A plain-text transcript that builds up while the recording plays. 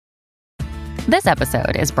This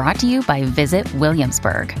episode is brought to you by Visit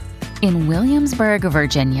Williamsburg. In Williamsburg,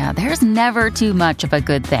 Virginia, there's never too much of a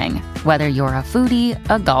good thing. Whether you're a foodie,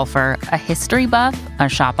 a golfer, a history buff, a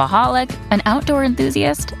shopaholic, an outdoor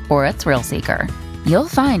enthusiast, or a thrill seeker, you'll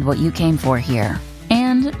find what you came for here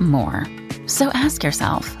and more. So ask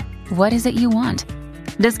yourself, what is it you want?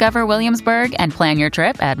 Discover Williamsburg and plan your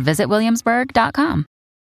trip at visitwilliamsburg.com.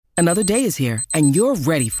 Another day is here, and you're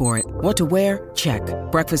ready for it. What to wear? Check.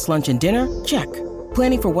 Breakfast, lunch, and dinner? Check.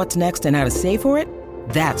 Planning for what's next and how to save for it?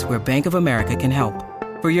 That's where Bank of America can help.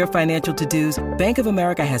 For your financial to-dos, Bank of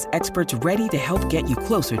America has experts ready to help get you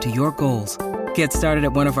closer to your goals. Get started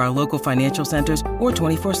at one of our local financial centers or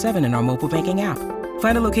 24/7 in our mobile banking app.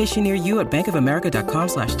 Find a location near you at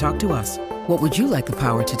bankofamerica.com/talktous. What would you like the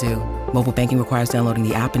power to do? Mobile banking requires downloading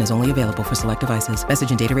the app and is only available for select devices.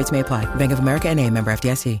 Message and data rates may apply. Bank of America N.A., member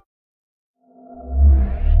FDIC.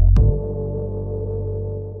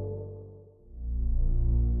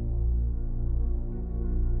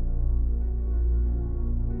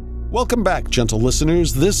 Welcome back, gentle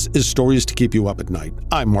listeners. This is Stories to Keep You Up at Night.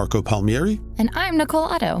 I'm Marco Palmieri. And I'm Nicole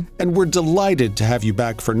Otto. And we're delighted to have you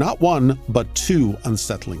back for not one, but two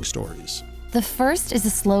unsettling stories. The first is a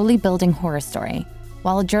slowly building horror story.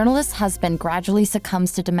 While a journalist's husband gradually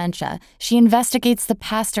succumbs to dementia, she investigates the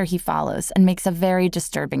pastor he follows and makes a very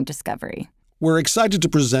disturbing discovery. We're excited to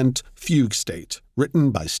present Fugue State, written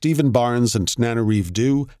by Stephen Barnes and Nana Reeve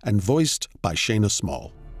Dew, and voiced by Shayna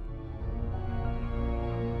Small.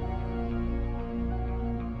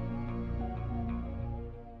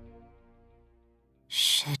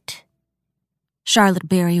 Shit. Charlotte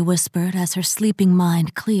Berry whispered as her sleeping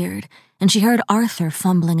mind cleared, and she heard Arthur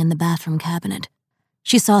fumbling in the bathroom cabinet.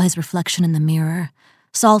 She saw his reflection in the mirror,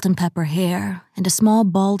 salt and pepper hair, and a small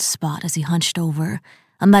bald spot as he hunched over,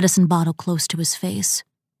 a medicine bottle close to his face.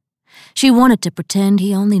 She wanted to pretend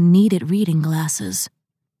he only needed reading glasses.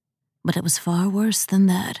 But it was far worse than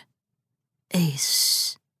that.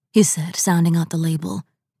 Ace, he said, sounding out the label.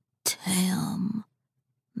 Tam.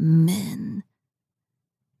 Min.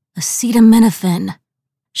 Acetaminophen.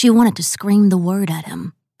 She wanted to scream the word at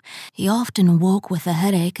him. He often woke with a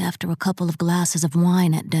headache after a couple of glasses of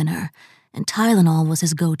wine at dinner, and Tylenol was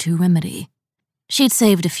his go-to remedy. She'd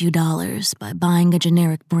saved a few dollars by buying a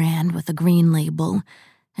generic brand with a green label,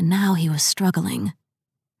 and now he was struggling.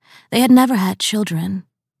 They had never had children,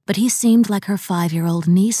 but he seemed like her 5-year-old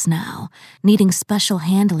niece now, needing special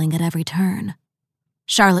handling at every turn.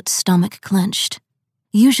 Charlotte's stomach clenched.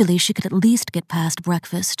 Usually she could at least get past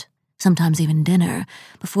breakfast, sometimes even dinner,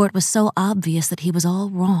 before it was so obvious that he was all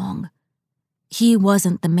wrong. He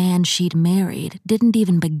wasn't the man she'd married, didn't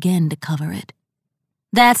even begin to cover it.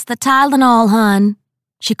 "That's the Tylenol, hon,"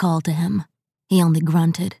 she called to him. He only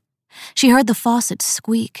grunted. She heard the faucet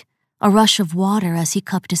squeak, a rush of water as he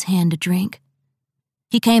cupped his hand to drink.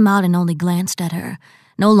 He came out and only glanced at her,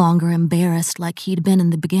 no longer embarrassed like he'd been in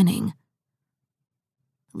the beginning.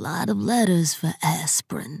 "Lot of letters for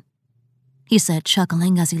aspirin," he said,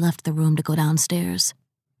 chuckling as he left the room to go downstairs.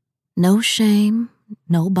 No shame,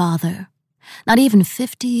 no bother. Not even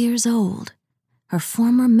 50 years old. Her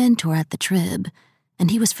former mentor at the Trib, and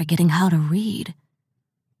he was forgetting how to read.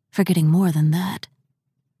 Forgetting more than that.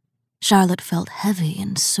 Charlotte felt heavy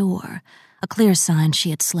and sore, a clear sign she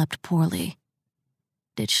had slept poorly.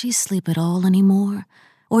 Did she sleep at all anymore,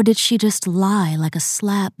 or did she just lie like a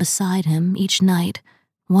slab beside him each night,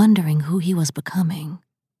 wondering who he was becoming?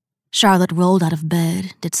 Charlotte rolled out of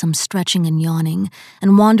bed, did some stretching and yawning,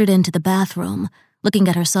 and wandered into the bathroom, looking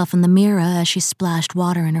at herself in the mirror as she splashed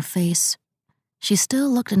water in her face. She still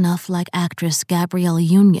looked enough like actress Gabrielle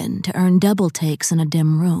Union to earn double takes in a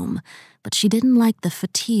dim room, but she didn't like the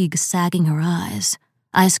fatigue sagging her eyes.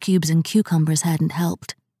 Ice cubes and cucumbers hadn't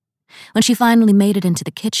helped. When she finally made it into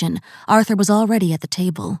the kitchen, Arthur was already at the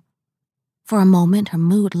table. For a moment, her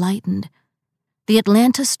mood lightened. The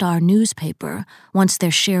Atlanta Star newspaper, once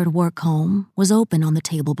their shared work home, was open on the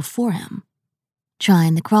table before him.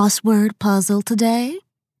 "Trying the crossword puzzle today?"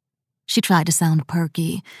 She tried to sound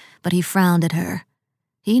perky, but he frowned at her.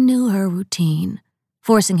 He knew her routine,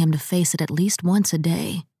 forcing him to face it at least once a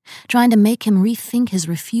day, trying to make him rethink his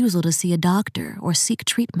refusal to see a doctor or seek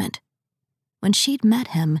treatment. When she'd met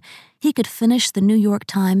him, he could finish the New York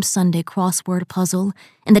Times Sunday crossword puzzle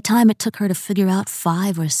in the time it took her to figure out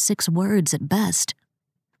 5 or 6 words at best.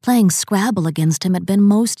 Playing Scrabble against him had been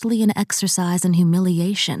mostly an exercise in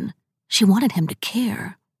humiliation. She wanted him to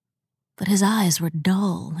care, but his eyes were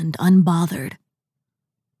dull and unbothered.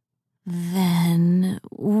 "Then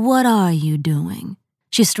what are you doing?"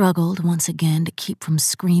 She struggled once again to keep from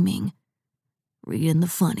screaming. "Reading the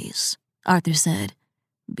funnies," Arthur said.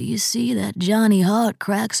 "BC, that Johnny Hart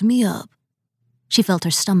cracks me up." She felt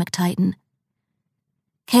her stomach tighten.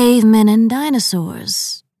 Cavemen and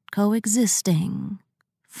dinosaurs, coexisting,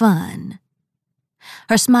 fun.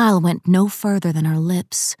 Her smile went no further than her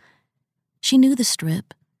lips. She knew the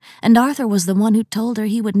strip, and Arthur was the one who told her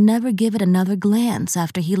he would never give it another glance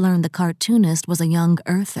after he learned the cartoonist was a young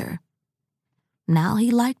Earther. Now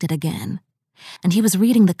he liked it again, and he was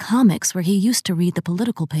reading the comics where he used to read the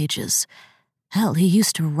political pages. Hell, he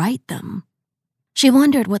used to write them. She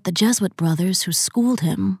wondered what the Jesuit brothers who schooled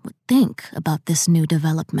him would think about this new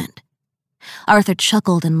development. Arthur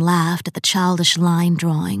chuckled and laughed at the childish line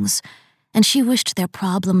drawings, and she wished their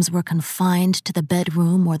problems were confined to the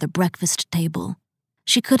bedroom or the breakfast table.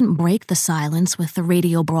 She couldn't break the silence with the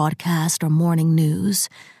radio broadcast or morning news.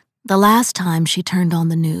 The last time she turned on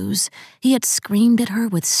the news, he had screamed at her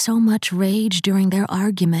with so much rage during their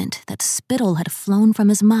argument that spittle had flown from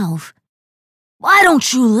his mouth. "Why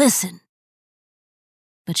don't you listen?"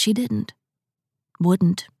 But she didn't,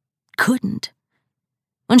 wouldn't, couldn't.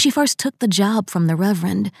 When she first took the job from the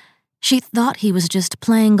Reverend, she thought he was just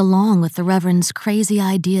playing along with the Reverend's crazy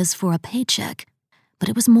ideas for a paycheck. But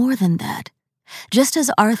it was more than that. Just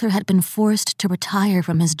as Arthur had been forced to retire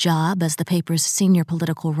from his job as the paper's senior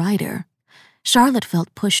political writer, Charlotte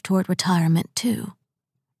felt pushed toward retirement too.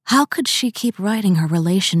 How could she keep writing her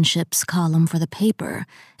relationships column for the paper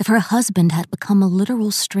if her husband had become a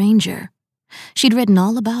literal stranger? She'd written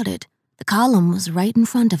all about it. The column was right in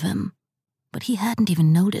front of him, but he hadn't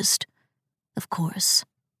even noticed. Of course.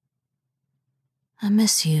 "I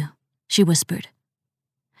miss you," she whispered.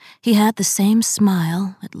 He had the same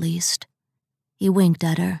smile, at least. He winked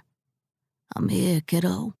at her. "I'm here,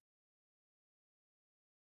 kiddo."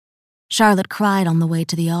 Charlotte cried on the way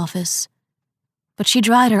to the office, but she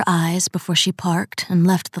dried her eyes before she parked and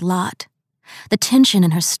left the lot. The tension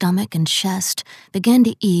in her stomach and chest began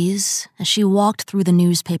to ease as she walked through the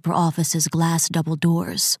newspaper office's glass double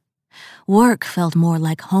doors. Work felt more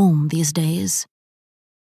like home these days.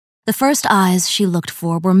 The first eyes she looked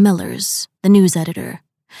for were Miller's, the news editor.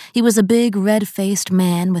 He was a big, red-faced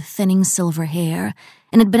man with thinning silver hair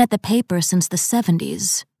and had been at the paper since the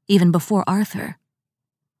 70s, even before Arthur.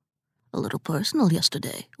 "A little personal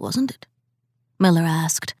yesterday, wasn't it?" Miller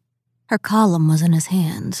asked. Her column was in his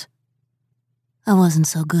hands. "I wasn't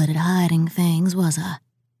so good at hiding things, was I?"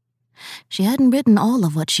 She hadn't written all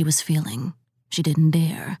of what she was feeling. She didn't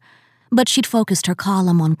dare. But she'd focused her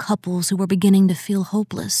column on couples who were beginning to feel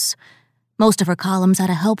hopeless. Most of her columns had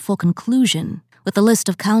a helpful conclusion with a list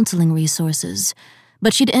of counseling resources,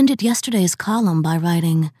 but she'd ended yesterday's column by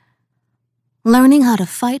writing, "Learning how to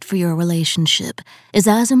fight for your relationship is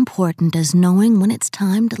as important as knowing when it's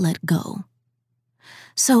time to let go."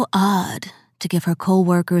 So odd to give her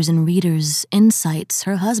co-workers and readers insights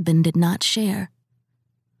her husband did not share.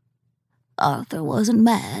 "Arthur wasn't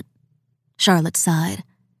mad," Charlotte sighed.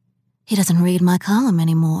 "He doesn't read my column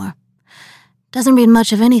anymore. Doesn't read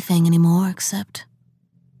much of anything anymore except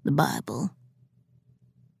the Bible."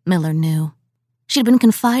 Miller knew. She'd been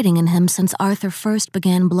confiding in him since Arthur first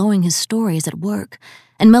began blowing his stories at work,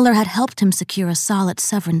 and Miller had helped him secure a solid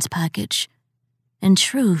severance package. In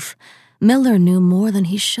truth, Miller knew more than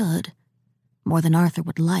he should. More than Arthur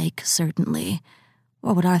would like, certainly.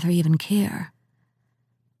 Or would Arthur even care?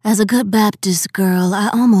 As a good Baptist girl, I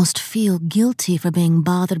almost feel guilty for being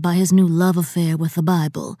bothered by his new love affair with the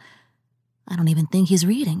Bible. I don't even think he's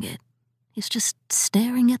reading it. He's just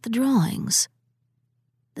staring at the drawings.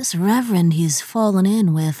 This reverend he's fallen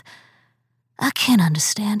in with, I can't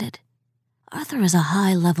understand it. Arthur is a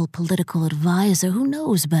high-level political advisor who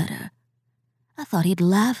knows better. I thought he'd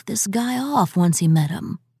laugh this guy off once he met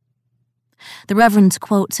him. The Reverend's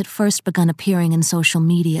quotes had first begun appearing in social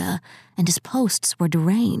media, and his posts were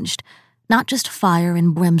deranged, not just fire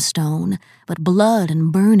and brimstone, but blood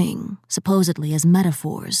and burning, supposedly as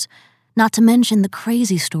metaphors, not to mention the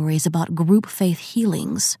crazy stories about group faith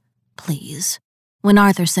healings. Please. When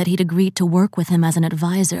Arthur said he'd agreed to work with him as an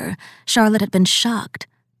advisor, Charlotte had been shocked.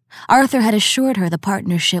 Arthur had assured her the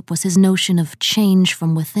partnership was his notion of change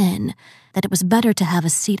from within, that it was better to have a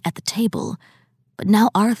seat at the table, but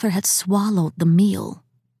now Arthur had swallowed the meal.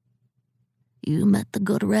 "You met the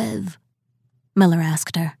good Rev?" Miller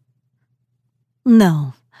asked her.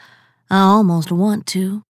 "No. I almost want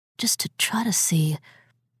to, just to try to see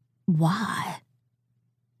why."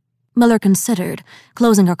 Miller considered,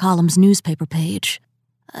 closing her column's newspaper page.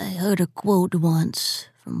 "I heard a quote once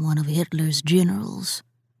from one of Hitler's generals.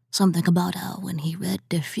 Something about how when he read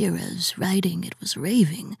Der Führer's writing it was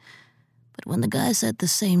raving, but when the guy said the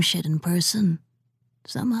same shit in person,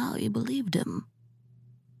 somehow he believed him.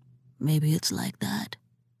 Maybe it's like that."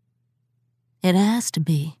 "It has to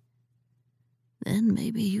be." then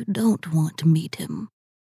maybe you don't want to meet him.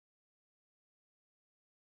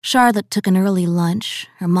 Charlotte took an early lunch,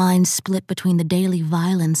 her mind split between the daily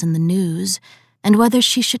violence in the news and whether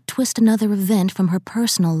she should twist another event from her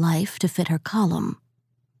personal life to fit her column.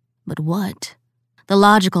 But what? The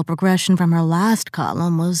logical progression from her last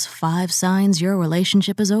column was 5 signs your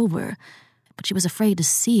relationship is over, but she was afraid to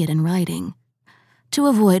see it in writing. To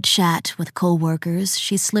avoid chat with co-workers,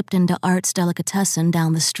 she slipped into Art's Delicatessen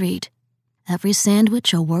down the street. Every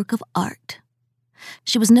sandwich a work of art.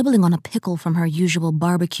 She was nibbling on a pickle from her usual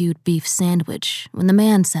barbecued beef sandwich when the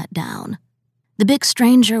man sat down. The big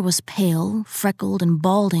stranger was pale, freckled, and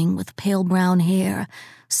balding with pale brown hair,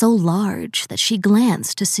 so large that she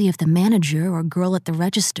glanced to see if the manager or girl at the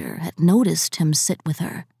register had noticed him sit with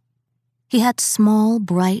her. He had small,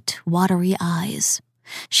 bright, watery eyes.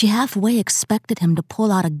 She halfway expected him to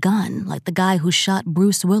pull out a gun like the guy who shot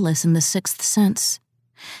Bruce Willis in The Sixth Sense.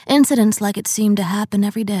 Incidents like it seemed to happen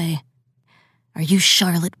every day. "Are you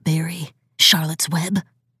Charlotte Berry, Charlotte's Web?"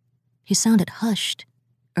 He sounded hushed,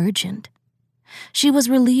 urgent. She was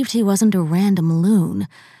relieved he wasn't a random loon,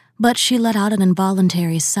 but she let out an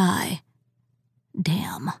involuntary sigh.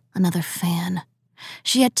 Damn, another fan.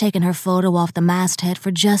 She had taken her photo off the masthead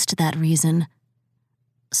for just that reason.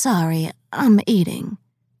 "Sorry, I'm eating."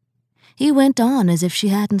 He went on as if she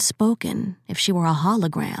hadn't spoken, if she were a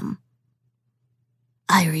hologram.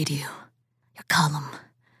 "I read you. Your column.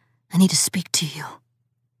 I need to speak to you."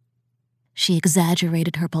 She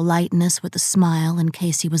exaggerated her politeness with a smile in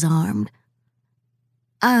case he was armed.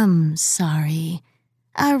 "I'm sorry.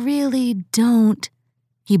 I really don't,"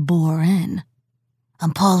 he bore in.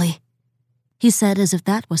 "I'm Paulie," he said as if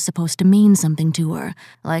that was supposed to mean something to her,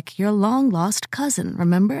 like your long-lost cousin,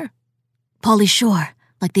 remember? "Paulie Shore,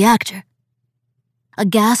 like the actor." A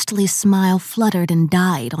ghastly smile fluttered and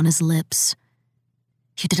died on his lips.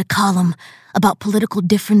 "You did a column about political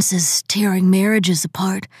differences tearing marriages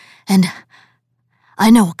apart, and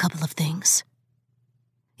I know a couple of things.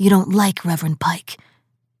 You don't like Reverend Pike,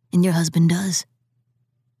 and your husband does."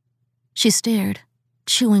 She stared,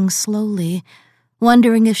 chewing slowly,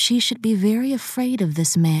 wondering if she should be very afraid of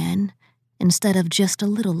this man instead of just a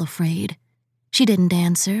little afraid. She didn't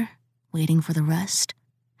answer, waiting for the rest.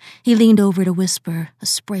 He leaned over to whisper, a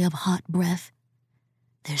spray of hot breath.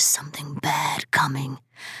 "There's something bad coming.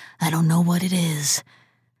 I don't know what it is.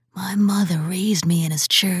 My mother raised me in his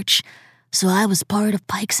church, so I was part of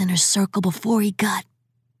Pike's inner circle before he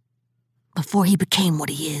became what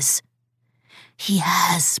he is. He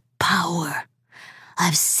has power.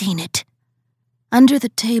 I've seen it." Under the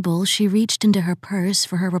table, she reached into her purse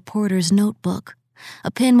for her reporter's notebook.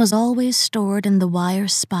 A pen was always stored in the wire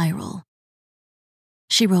spiral.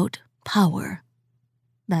 She wrote power.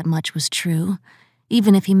 That much was true,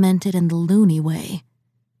 even if he meant it in the loony way.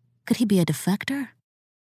 Could he be a defector?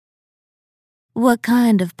 "What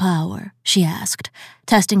kind of power?" she asked,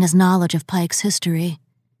 testing his knowledge of Pike's history.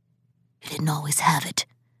 "He didn't always have it.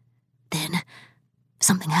 Then,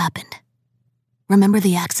 something happened. Remember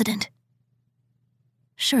the accident?"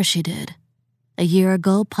 Sure she did. A year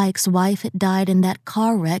ago, Pike's wife had died in that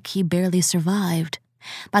car wreck he barely survived.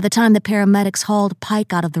 By the time the paramedics hauled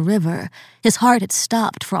Pike out of the river, his heart had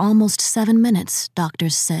stopped for almost 7 minutes,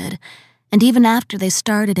 doctors said, and even after they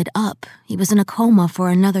started it up, he was in a coma for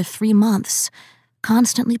another 3 months,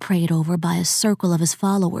 constantly prayed over by a circle of his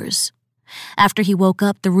followers. After he woke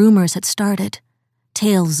up, the rumors had started.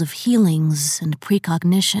 Tales of healings and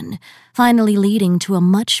precognition, finally leading to a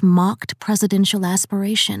much-mocked presidential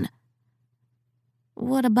aspiration.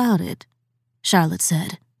 "What about it?" Charlotte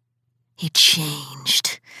said. "He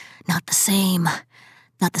changed. Not the same.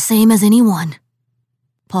 Not the same as anyone."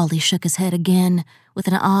 Paulie shook his head again, with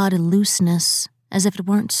an odd looseness, as if it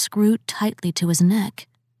weren't screwed tightly to his neck.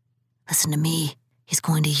 "Listen to me. He's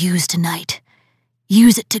going to use tonight.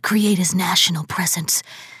 Use it to create his national presence,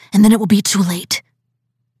 and then it will be too late."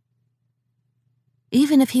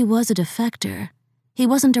 Even if he was a defector, he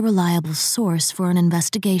wasn't a reliable source for an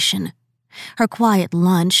investigation. Her quiet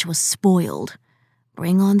lunch was spoiled.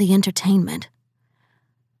 Bring on the entertainment.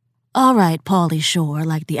 "All right, Paulie Shore,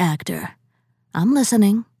 like the actor. I'm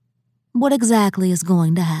listening. What exactly is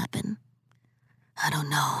going to happen?" "I don't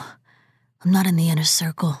know. I'm not in the inner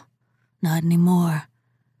circle. Not anymore.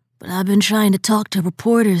 But I've been trying to talk to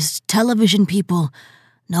reporters, television people.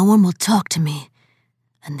 No one will talk to me.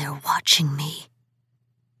 And they're watching me."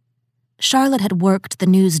 Charlotte had worked the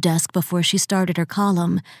news desk before she started her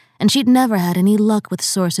column, and she'd never had any luck with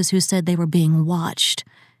sources who said they were being watched.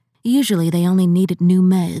 Usually they only needed new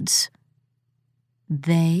meds.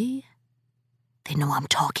 They know I'm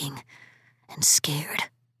talking, and scared.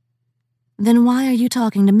 "Then why are you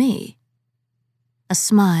talking to me?" a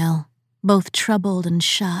smile, both troubled and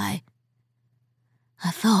shy.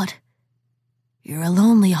 "I thought you're a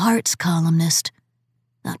Lonely Hearts columnist,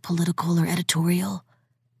 not political or editorial.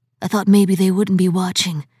 I thought maybe they wouldn't be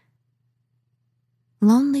watching."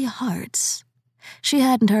 Lonely Hearts. She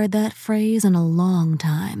hadn't heard that phrase in a long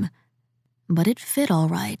time, but it fit all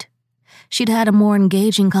right. She'd had a more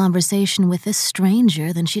engaging conversation with this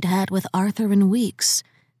stranger than she'd had with Arthur in weeks,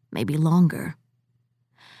 maybe longer.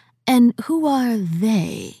 "And who are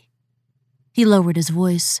they?" He lowered his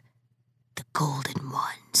voice. "The Golden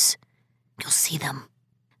Ones. You'll see them.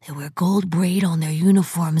 They wear gold braid on their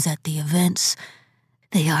uniforms at the events.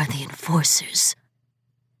 They are the enforcers."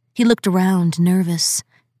 He looked around, nervous.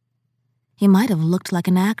 He might have looked like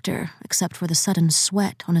an actor, except for the sudden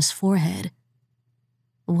sweat on his forehead.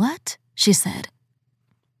 "What?" she said.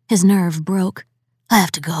 His nerve broke. "I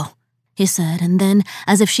have to go," he said, and then,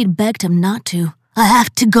 as if she'd begged him not to, "I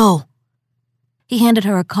have to go." He handed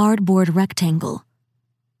her a cardboard rectangle.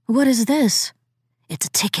 "What is this?" "It's a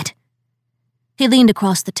ticket." He leaned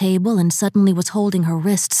across the table and suddenly was holding her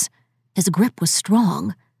wrists. His grip was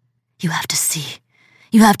strong. "You have to see.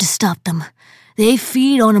 You have to stop them. They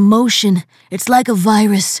feed on emotion. It's like a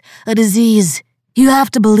virus, a disease. You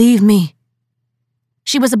have to believe me."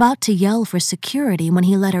 She was about to yell for security when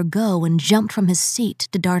he let her go and jumped from his seat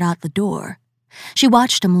to dart out the door. She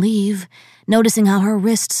watched him leave, noticing how her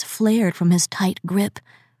wrists flared from his tight grip.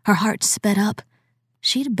 Her heart sped up.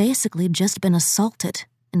 She'd basically just been assaulted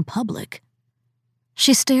in public.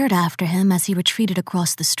 She stared after him as he retreated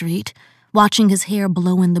across the street, watching his hair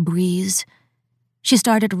blow in the breeze. She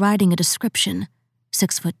started writing a description,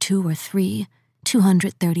 6'2" or 3",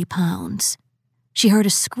 230 pounds. She heard a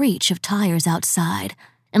screech of tires outside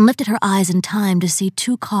and lifted her eyes in time to see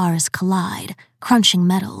 2 cars collide, crunching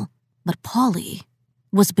metal. But Polly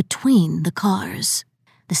was between the cars,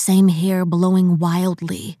 the same hair blowing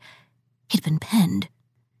wildly. He'd been pinned.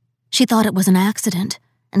 She thought it was an accident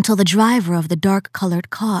until the driver of the dark-colored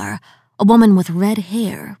car, a woman with red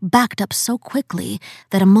hair, backed up so quickly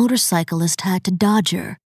that a motorcyclist had to dodge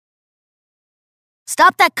her.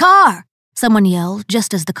 "Stop that car!" someone yelled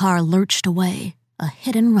just as the car lurched away. A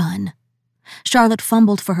hit and run. Charlotte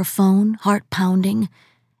fumbled for her phone, heart pounding.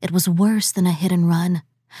 It was worse than a hit and run.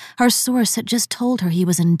 Her source had just told her he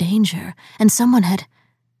was in danger, and someone had...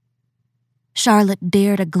 Charlotte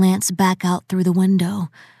dared a glance back out through the window,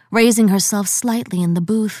 raising herself slightly in the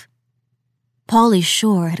booth. Polly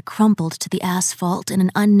Shore had crumpled to the asphalt in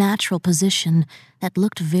an unnatural position that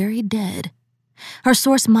looked very dead. Her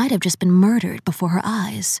source might have just been murdered before her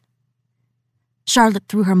eyes. Charlotte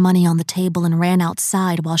threw her money on the table and ran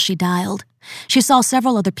outside while she dialed. She saw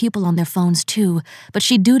several other people on their phones too, but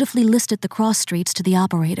she dutifully listed the cross streets to the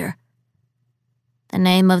operator. "The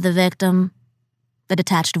name of the victim?" the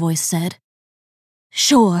detached voice said.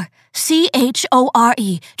 "Sure, Chore.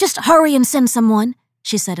 Just hurry and send someone,"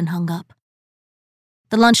 she said and hung up.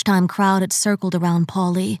 The lunchtime crowd had circled around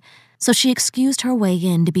Polly, so she excused her way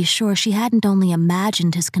in to be sure she hadn't only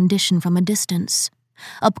imagined his condition from a distance.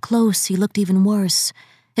 Up close, he looked even worse,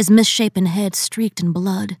 his misshapen head streaked in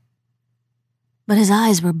blood. But his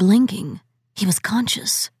eyes were blinking. He was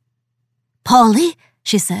conscious. "Polly,"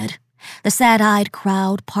 she said. The sad-eyed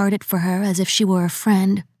crowd parted for her as if she were a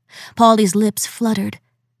friend. Polly's lips fluttered.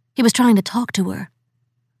 He was trying to talk to her.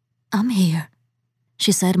 "I'm here,"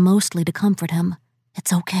 she said, mostly to comfort him.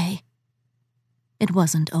 "It's okay." It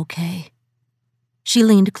wasn't okay. She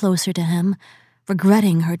leaned closer to him,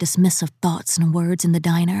 regretting her dismissive thoughts and words in the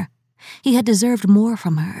diner. He had deserved more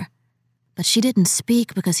from her. But she didn't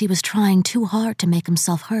speak because he was trying too hard to make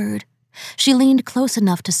himself heard. She leaned close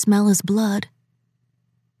enough to smell his blood.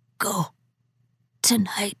 "Go.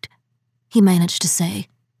 Tonight," he managed to say.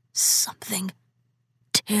 "Something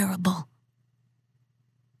terrible."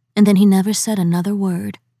 And then he never said another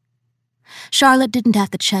word. Charlotte didn't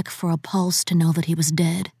have to check for a pulse to know that he was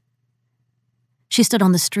dead. She stood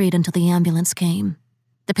on the street until the ambulance came.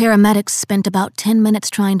 The paramedics spent about 10 minutes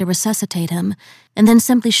trying to resuscitate him, and then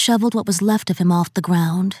simply shoveled what was left of him off the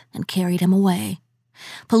ground and carried him away.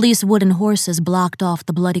 Police wooden horses blocked off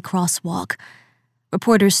the bloody crosswalk.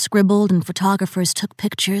 Reporters scribbled and photographers took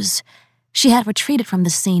pictures. She had retreated from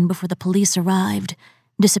the scene before the police arrived,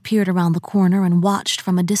 disappeared around the corner and watched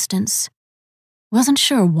from a distance. Wasn't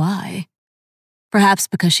sure why. Perhaps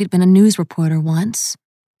because she'd been a news reporter once,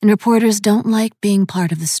 and reporters don't like being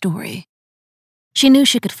part of the story. She knew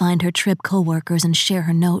she could find her Trib co-workers and share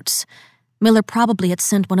her notes. Miller probably had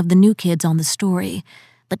sent one of the new kids on the story,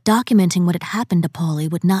 but documenting what had happened to Polly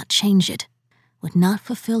would not change it, would not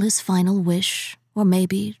fulfill his final wish, or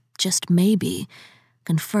maybe, just maybe,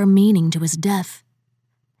 confer meaning to his death.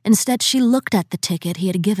 Instead, she looked at the ticket he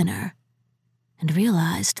had given her and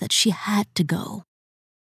realized that she had to go.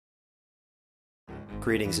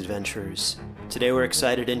 Greetings, adventurers. Today we're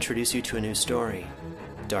excited to introduce you to a new story,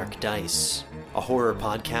 Dark Dice, a horror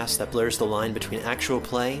podcast that blurs the line between actual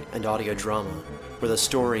play and audio drama, where the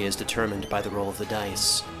story is determined by the roll of the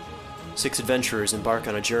dice. 6 adventurers embark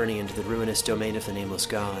on a journey into the ruinous domain of the Nameless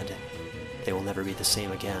God. They will never be the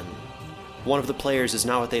same again. One of the players is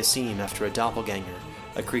not what they seem after a doppelganger,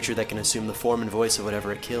 a creature that can assume the form and voice of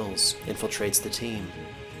whatever it kills, infiltrates the team.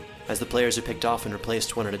 As the players are picked off and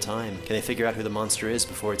replaced one at a time, can they figure out who the monster is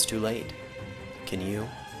before it's too late? Can you?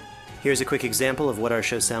 Here's a quick example of what our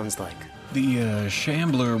show sounds like. The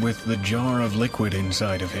shambler with the jar of liquid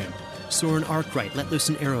inside of him. Soren Arkwright let loose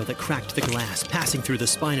an arrow that cracked the glass, passing through the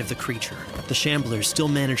spine of the creature. The shambler still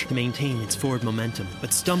managed to maintain its forward momentum,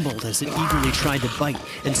 but stumbled as it eagerly tried to bite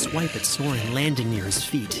and swipe at Soren, landing near his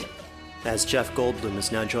feet. As Jeff Goldblum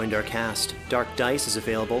has now joined our cast, Dark Dice is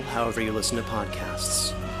available however you listen to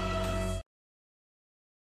podcasts.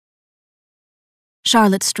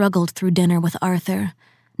 Charlotte struggled through dinner with Arthur,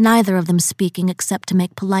 neither of them speaking except to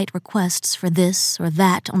make polite requests for this or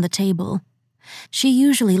that on the table. She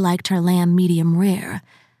usually liked her lamb medium rare,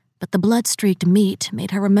 but the blood-streaked meat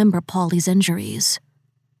made her remember Paulie's injuries.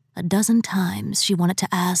 A dozen times she wanted to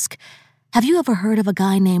ask, "Have you ever heard of a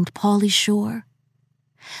guy named Paulie Shore?"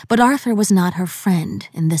 But Arthur was not her friend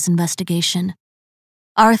in this investigation.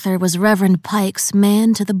 Arthur was Reverend Pike's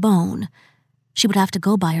man to the bone. She would have to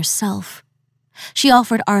go by herself. She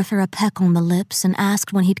offered Arthur a peck on the lips and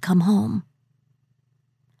asked when he'd come home.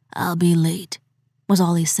 "I'll be late," was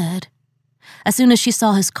all he said. As soon as she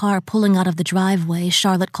saw his car pulling out of the driveway,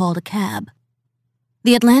 Charlotte called a cab.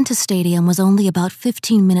 The Atlanta Stadium was only about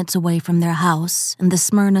 15 minutes away from their house in the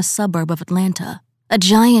Smyrna suburb of Atlanta, a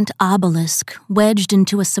giant obelisk wedged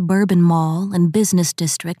into a suburban mall and business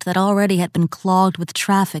district that already had been clogged with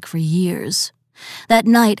traffic for years. That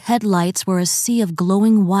night, headlights were a sea of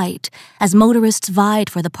glowing white as motorists vied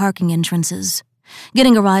for the parking entrances.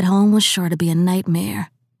 Getting a ride home was sure to be a nightmare.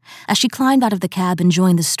 As she climbed out of the cab and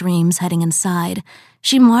joined the streams heading inside,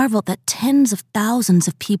 she marveled that tens of thousands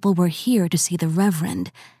of people were here to see the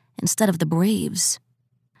Reverend instead of the Braves.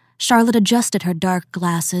 Charlotte adjusted her dark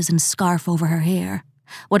glasses and scarf over her hair,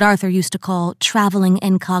 what Arthur used to call traveling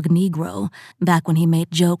incognito back when he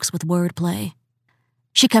made jokes with wordplay.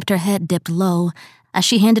 She kept her head dipped low as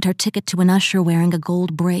she handed her ticket to an usher wearing a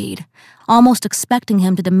gold braid, almost expecting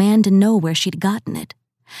him to demand to know where she'd gotten it.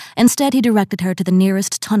 Instead, he directed her to the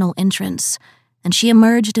nearest tunnel entrance, and she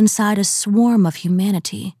emerged inside a swarm of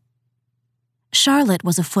humanity. Charlotte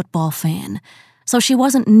was a football fan, so she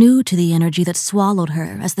wasn't new to the energy that swallowed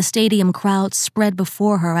her as the stadium crowd spread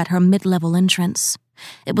before her at her mid-level entrance.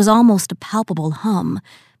 It was almost a palpable hum,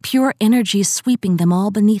 pure energy sweeping them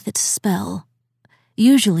all beneath its spell.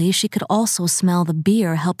 Usually, she could also smell the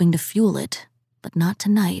beer helping to fuel it, but not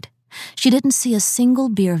tonight. She didn't see a single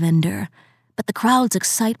beer vendor, but the crowd's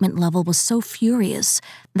excitement level was so furious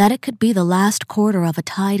that it could be the last quarter of a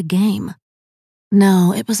tied game.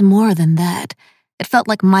 No, it was more than that. It felt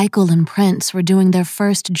like Michael and Prince were doing their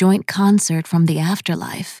first joint concert from the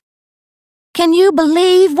afterlife. "Can you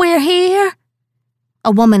believe we're here?"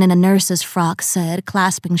 A woman in a nurse's frock said,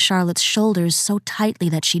 clasping Charlotte's shoulders so tightly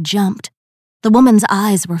that she jumped. The woman's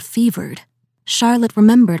eyes were fevered. Charlotte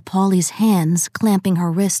remembered Paulie's hands clamping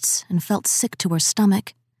her wrists and felt sick to her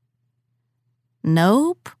stomach.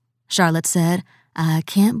 "Nope," Charlotte said. "I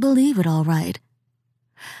can't believe it all right."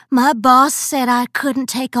 "My boss said I couldn't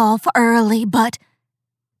take off early, but..."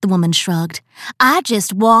 The woman shrugged. "I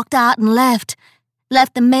just walked out and left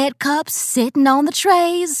the med cups sitting on the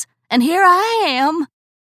trays, and here I am."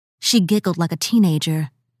 She giggled like a teenager.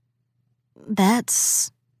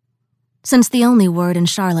 Since the only word in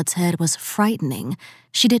Charlotte's head was frightening,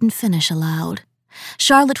 she didn't finish aloud.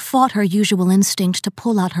 Charlotte fought her usual instinct to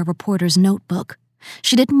pull out her reporter's notebook.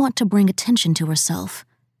 She didn't want to bring attention to herself.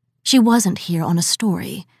 She wasn't here on a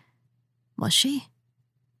story. Was she?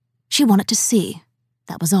 She wanted to see.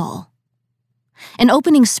 That was all. An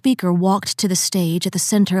opening speaker walked to the stage at the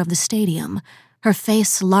center of the stadium, her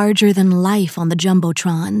face larger than life on the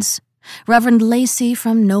jumbotrons. Reverend Lacey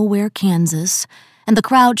from Nowhere, Kansas, and the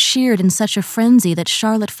crowd cheered in such a frenzy that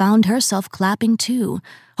Charlotte found herself clapping too,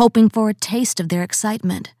 hoping for a taste of their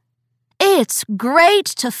excitement. "It's great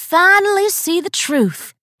to finally see the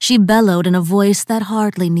truth," she bellowed in a voice that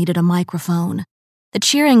hardly needed a microphone. The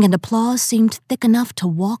cheering and applause seemed thick enough to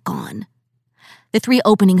walk on. The 3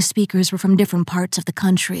 opening speakers were from different parts of the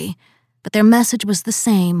country, but their message was the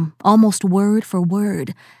same, almost word for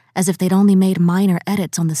word, as if they'd only made minor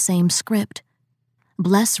edits on the same script.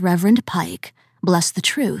 Bless Reverend Pike, Bless the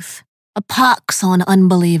truth. A pox on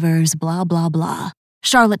unbelievers, blah, blah, blah.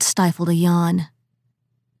 Charlotte stifled a yawn.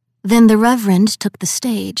 Then the Reverend took the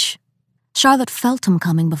stage. Charlotte felt him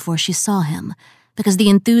coming before she saw him, because the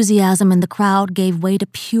enthusiasm in the crowd gave way to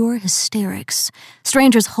pure hysterics,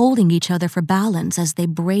 strangers holding each other for balance as they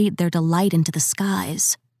brayed their delight into the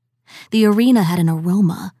skies. The arena had an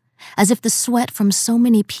aroma, as if the sweat from so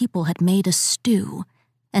many people had made a stew,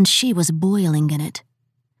 and she was boiling in it.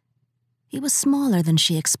 He was smaller than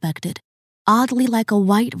she expected, oddly like a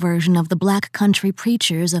white version of the black country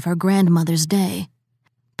preachers of her grandmother's day.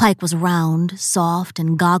 Pike was round, soft,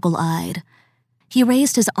 and goggle-eyed. He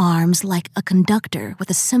raised his arms like a conductor with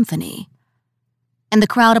a symphony, and the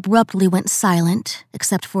crowd abruptly went silent,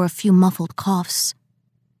 except for a few muffled coughs.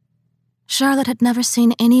 Charlotte had never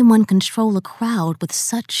seen anyone control a crowd with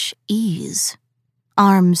such ease.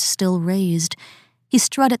 Arms still raised, he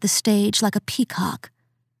strutted the stage like a peacock.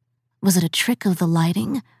 Was it a trick of the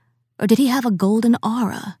lighting, or did he have a golden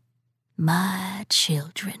aura? "My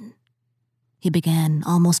children," he began,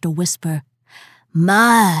 almost a whisper.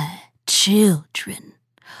 "My children,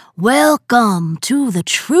 welcome to the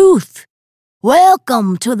truth.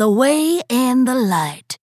 Welcome to the way and the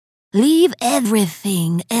light. Leave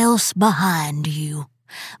everything else behind you.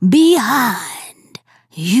 Behind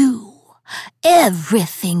you.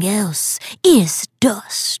 Everything else is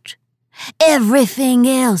dust. Everything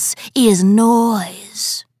else is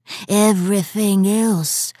noise. Everything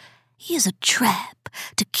else is a trap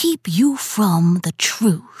to keep you from the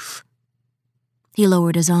truth." He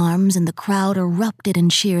lowered his arms, and the crowd erupted in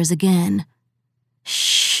cheers again.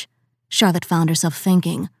 "Shh," Charlotte found herself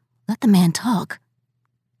thinking. Let the man talk.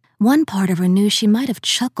 One part of her knew she might have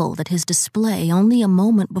chuckled at his display only a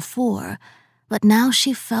moment before, but now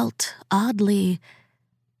she felt oddly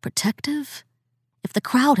protective. If the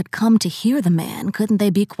crowd had come to hear the man, couldn't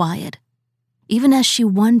they be quiet? Even as she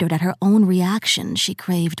wondered at her own reaction, she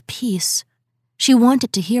craved peace. She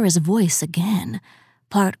wanted to hear his voice again.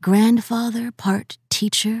 Part grandfather, part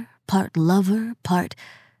teacher, part lover, part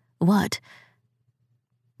what?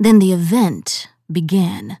 Then the event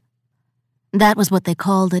began. That was what they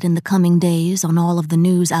called it in the coming days on all of the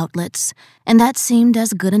news outlets, and that seemed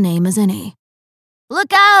as good a name as any.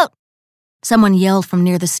 "Look out!" Someone yelled from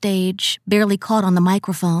near the stage, barely caught on the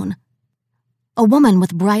microphone. A woman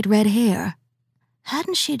with bright red hair.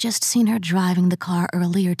 Hadn't she just seen her driving the car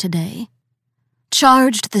earlier today?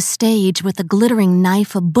 Charged the stage with the glittering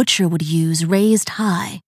knife a butcher would use, raised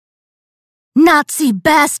high. "Nazi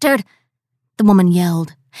bastard!" the woman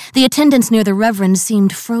yelled. The attendants near the Reverend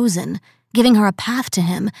seemed frozen, giving her a path to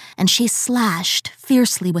him, and she slashed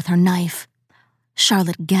fiercely with her knife.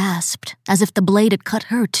 Charlotte gasped, as if the blade had cut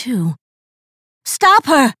her too. "Stop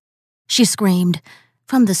her!" she screamed.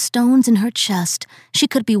 From the stones in her chest, she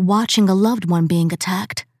could be watching a loved one being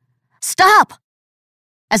attacked. "Stop!"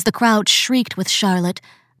 As the crowd shrieked with Charlotte,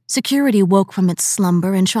 security woke from its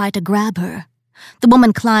slumber and tried to grab her. The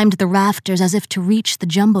woman climbed the rafters as if to reach the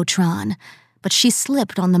jumbotron, but she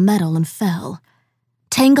slipped on the metal and fell,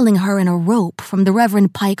 tangling her in a rope from the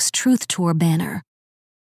Reverend Pike's Truth Tour banner.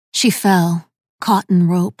 She fell, caught in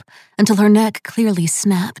rope, until her neck clearly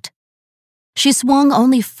snapped. She swung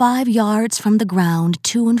only 5 yards from the ground,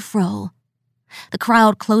 to and fro. The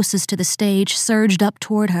crowd closest to the stage surged up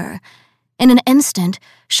toward her. In an instant,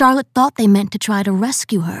 Charlotte thought they meant to try to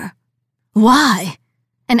rescue her. "Why?"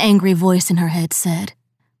 an angry voice in her head said.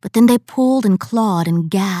 But then they pulled and clawed and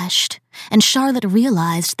gashed, and Charlotte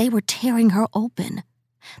realized they were tearing her open.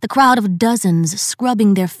 The crowd of dozens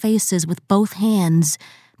scrubbing their faces with both hands,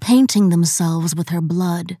 painting themselves with her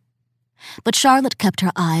blood. But Charlotte kept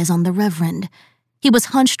her eyes on the Reverend. He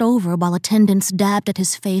was hunched over while attendants dabbed at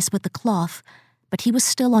his face with the cloth, but he was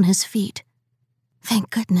still on his feet.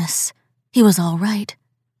 Thank goodness. He was all right.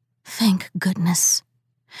 Thank goodness.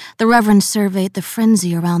 The Reverend surveyed the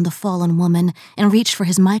frenzy around the fallen woman and reached for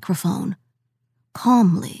his microphone.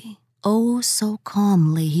 Calmly, oh so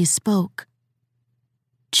calmly, he spoke.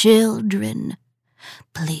 "Children,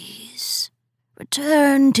 please,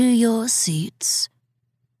 return to your seats."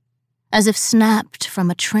 As if snapped from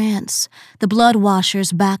a trance, the blood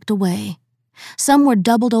washers backed away. Some were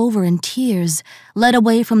doubled over in tears, led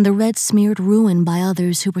away from the red-smeared ruin by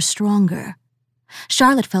others who were stronger.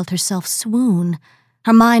 Charlotte felt herself swoon,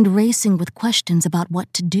 her mind racing with questions about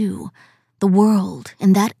what to do. The world,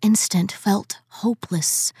 in that instant, felt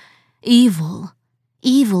hopeless. Evil.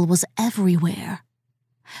 Evil was everywhere.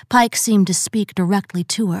 Pike seemed to speak directly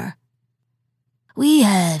to her. "We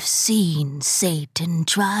have seen Satan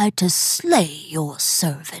try to slay your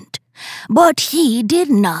servant, but he did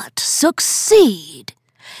not succeed.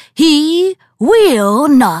 He will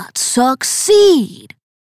not succeed.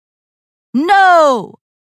 No,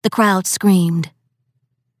 the crowd screamed.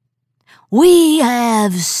 We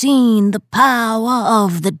have seen the power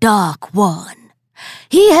of the Dark One.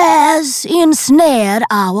 He has ensnared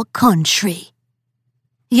our country.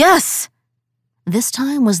 Yes! This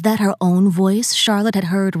time was that her own voice Charlotte had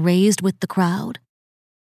heard raised with the crowd?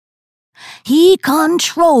 He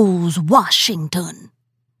controls Washington.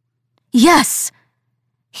 Yes!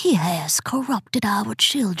 He has corrupted our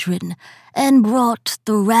children and brought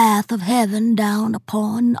the wrath of heaven down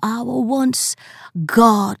upon our once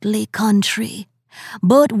godly country.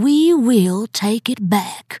 But we will take it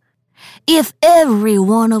back. If every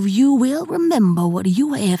one of you will remember what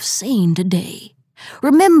you have seen today,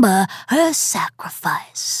 remember her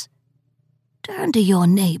sacrifice. Turn to your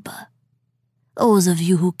neighbor. Those of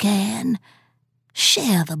you who can,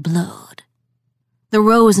 share the blood. The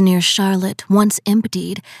rows near Charlotte, once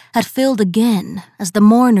emptied, had filled again as the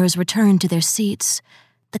mourners returned to their seats.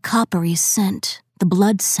 The coppery scent, the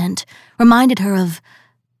blood scent, reminded her of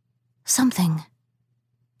something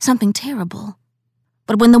terrible.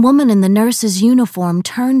 But when the woman in the nurse's uniform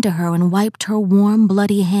turned to her and wiped her warm,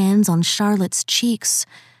 bloody hands on Charlotte's cheeks,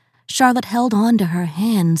 Charlotte held on to her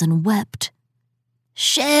hands and wept.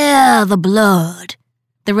 Share the blood,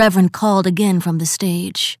 the Reverend called again from the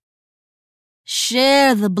stage.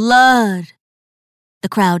 Share the blood, the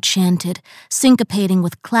crowd chanted, syncopating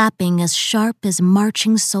with clapping as sharp as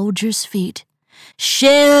marching soldiers' feet.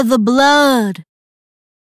 Share the blood.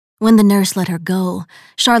 When the nurse let her go,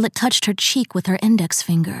 Charlotte touched her cheek with her index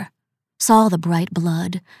finger, saw the bright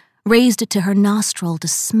blood, raised it to her nostril to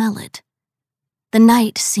smell it. The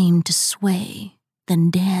night seemed to sway, then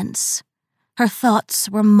dance. Her thoughts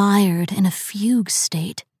were mired in a fugue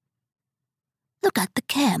state. Look at the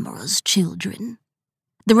cameras, children,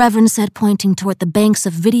 the Reverend said, pointing toward the banks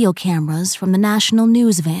of video cameras from the national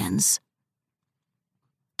news vans.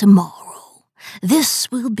 Tomorrow, this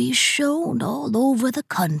will be shown all over the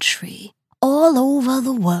country, all over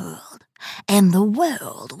the world, and the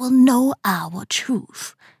world will know our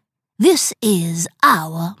truth. This is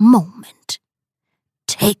our moment.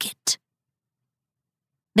 Take it.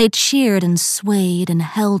 They cheered and swayed and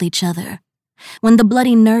held each other. When the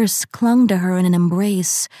bloody nurse clung to her in an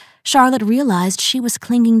embrace, Charlotte realized she was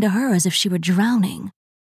clinging to her as if she were drowning.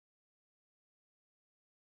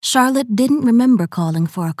 Charlotte didn't remember calling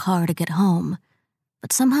for a car to get home,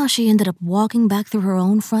 but somehow she ended up walking back through her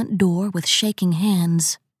own front door with shaking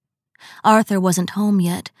hands. Arthur wasn't home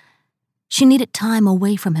yet. She needed time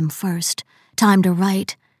away from him first, time to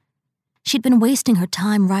write. She'd been wasting her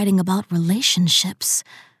time writing about relationships.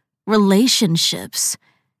 Relationships.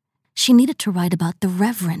 She needed to write about the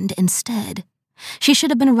Reverend instead. She should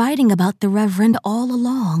have been writing about the Reverend all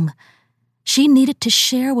along. She needed to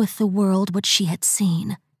share with the world what she had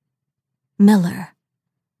seen. Miller.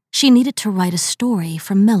 She needed to write a story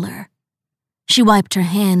for Miller. She wiped her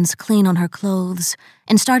hands clean on her clothes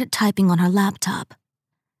and started typing on her laptop.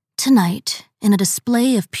 Tonight, in a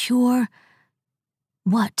display of pure...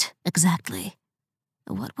 What, exactly?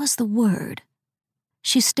 What was the word?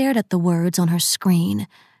 She stared at the words on her screen,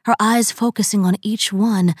 her eyes focusing on each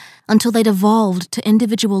one until they devolved to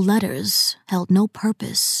individual letters, held no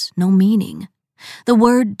purpose, no meaning. The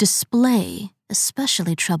word display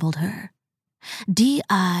especially troubled her.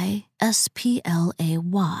 D-I-S-P-L-A-Y.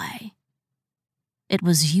 It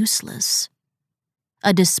was useless.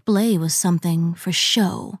 A display was something for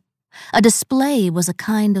show. A display was a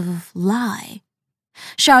kind of lie.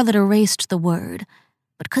 Charlotte erased the word,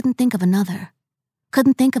 but couldn't think of another.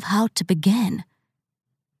 Couldn't think of how to begin.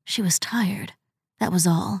 She was tired, that was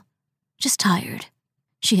all. Just tired.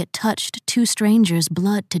 She had touched two strangers'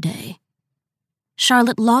 blood today.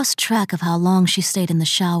 Charlotte lost track of how long she stayed in the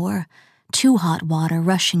shower, too hot water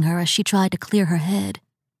rushing her as she tried to clear her head.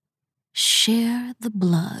 Share the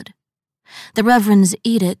blood. The Reverend's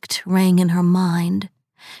edict rang in her mind.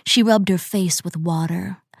 She rubbed her face with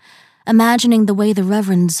water, imagining the way the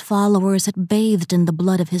Reverend's followers had bathed in the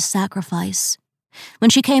blood of his sacrifice. When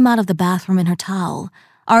she came out of the bathroom in her towel,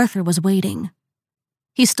 Arthur was waiting.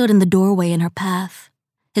 He stood in the doorway in her path,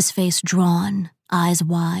 his face drawn, eyes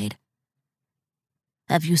wide.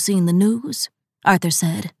 "Have you seen the news?" Arthur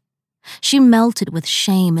said. She melted with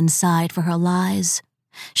shame inside for her lies.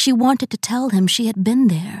 She wanted to tell him she had been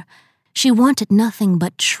there. She wanted nothing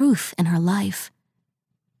but truth in her life.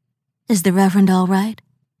 "Is the Reverend all right?"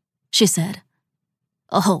 she said.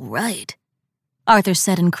 "All right," Arthur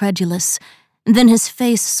said, incredulous. Then his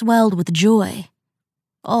face swelled with joy.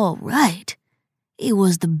 "All right. He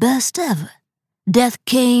was the best ever. Death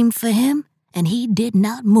came for him, and he did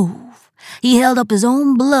not move. He held up his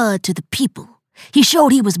own blood to the people. He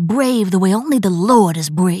showed he was brave the way only the Lord is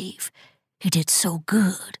brave. He did so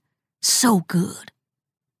good, so good.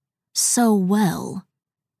 So well,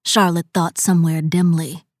 Charlotte thought somewhere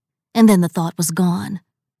dimly, and then the thought was gone.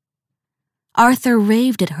 Arthur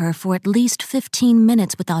raved at her for at least 15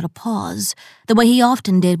 minutes without a pause, the way he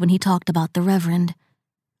often did when he talked about the Reverend.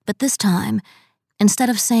 But this time, instead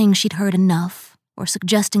of saying she'd heard enough or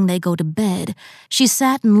suggesting they go to bed, she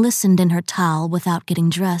sat and listened in her towel without getting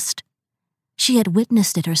dressed. She had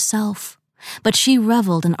witnessed it herself, but she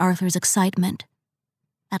reveled in Arthur's excitement.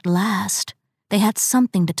 At last, they had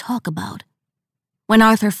something to talk about. When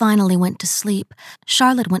Arthur finally went to sleep,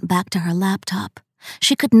 Charlotte went back to her laptop.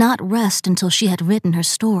 She could not rest until she had written her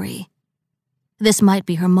story. This might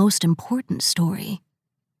be her most important story.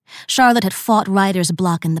 Charlotte had fought writer's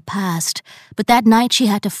block in the past, but that night she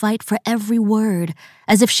had to fight for every word,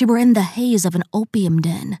 as if she were in the haze of an opium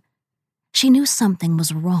den. She knew something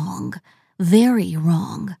was wrong, very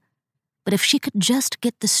wrong. But if she could just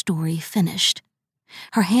get the story finished.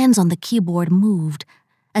 Her hands on the keyboard moved,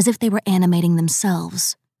 as if they were animating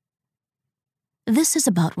themselves. This is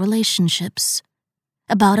about relationships.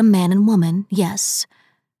 About a man and woman, yes,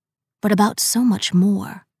 but about so much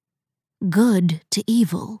more. Good to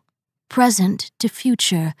evil, present to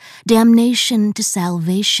future, damnation to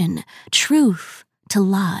salvation, truth to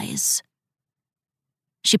lies.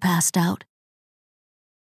 She passed out.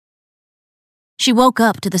 She woke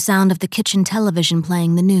up to the sound of the kitchen television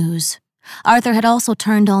playing the news. Arthur had also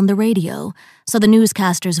turned on the radio, so the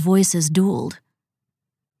newscasters' voices dueled.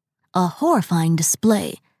 A horrifying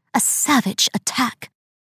display, a savage attack.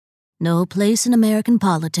 No place in American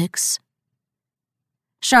politics.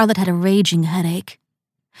 Charlotte had a raging headache.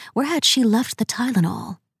 Where had she left the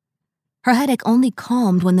Tylenol? Her headache only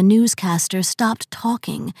calmed when the newscasters stopped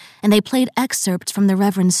talking and they played excerpts from the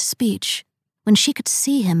Reverend's speech, when she could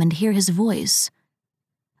see him and hear his voice.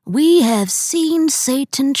 We have seen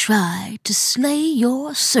Satan try to slay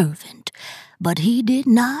your servant, but he did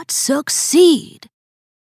not succeed.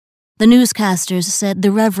 The newscasters said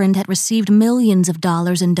the Reverend had received millions of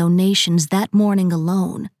dollars in donations that morning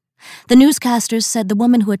alone. The newscasters said the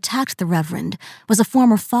woman who attacked the Reverend was a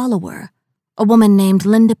former follower, a woman named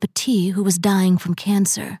Linda Petit who was dying from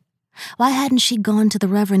cancer. Why hadn't she gone to the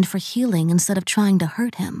Reverend for healing instead of trying to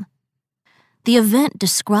hurt him? The event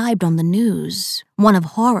described on the news, one of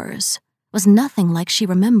horrors, was nothing like she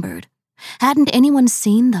remembered. Hadn't anyone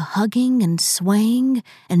seen the hugging and swaying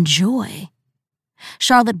and joy?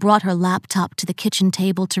 Charlotte brought her laptop to the kitchen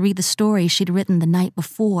table to read the story she'd written the night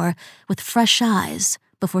before with fresh eyes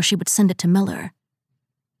before she would send it to Miller.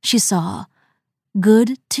 She saw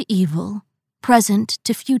good to evil, present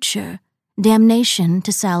to future, damnation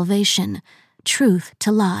to salvation, truth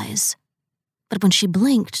to lies. But when she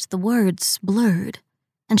blinked, the words blurred,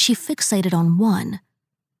 and she fixated on one.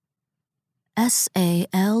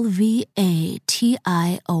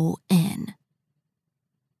 Salvation.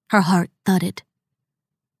 Her heart thudded.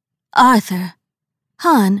 Arthur,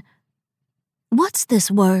 hon, what's this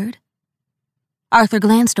word? Arthur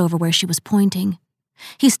glanced over where she was pointing.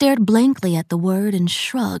 He stared blankly at the word and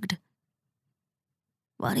shrugged.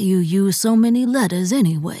 Why do you use so many letters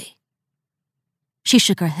anyway? She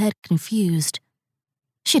shook her head, confused.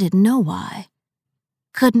 She didn't know why.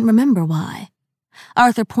 Couldn't remember why.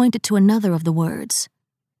 Arthur pointed to another of the words.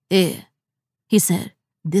 Here, he said,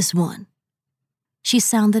 this one. She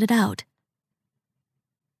sounded it out.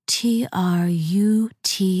 Truth.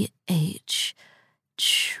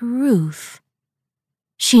 Truth.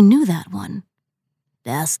 She knew that one.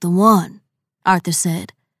 That's the one, Arthur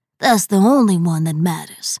said. That's the only one that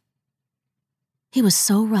matters. He was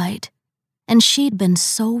so right, and she'd been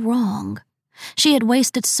so wrong. She had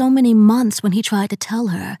wasted so many months when he tried to tell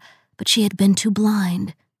her, but she had been too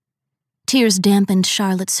blind. Tears dampened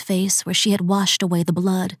Charlotte's face where she had washed away the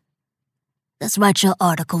blood. Let's write your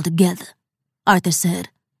article together, Arthur said.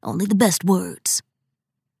 Only the best words.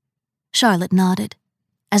 Charlotte nodded.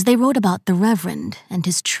 As they wrote about the Reverend and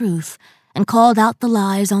his truth and called out the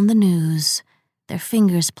lies on the news, their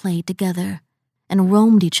fingers played together and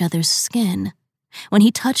roamed each other's skin. When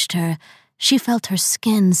he touched her, she felt her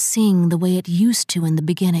skin sing the way it used to in the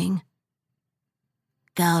beginning.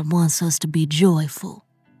 God wants us to be joyful,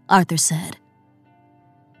 Arthur said.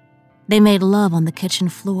 They made love on the kitchen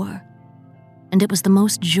floor, and it was the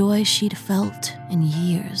most joy she'd felt in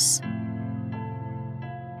years.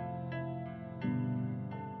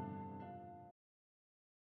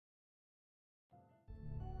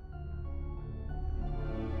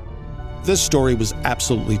 This story was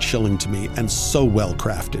absolutely chilling to me and so well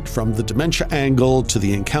crafted. From the dementia angle to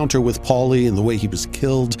the encounter with Paulie and the way he was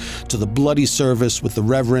killed, to the bloody service with the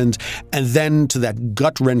Reverend, and then to that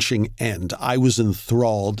gut-wrenching end. I was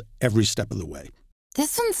enthralled every step of the way.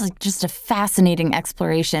 This one's like just a fascinating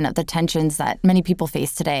exploration of the tensions that many people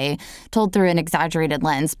face today, told through an exaggerated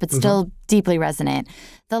lens, but still deeply resonant.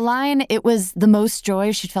 The line, "It was the most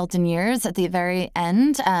joy she'd felt in years," at the very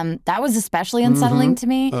end, that was especially unsettling to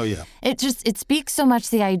me. Oh, yeah. It speaks so much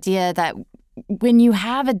to the idea that when you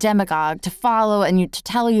have a demagogue to follow and to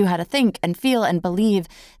tell you how to think and feel and believe,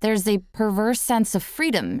 there's a perverse sense of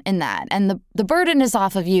freedom in that. And the burden is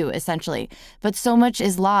off of you, essentially. But so much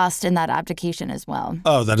is lost in that abdication as well.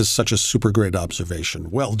 Oh, that is such a super great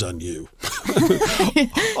observation. Well done, you.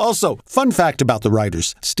 Also, fun fact about the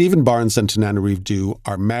writers. Stephen Barnes and Tananarive Due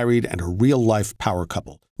are married and a real-life power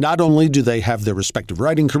couple. Not only do they have their respective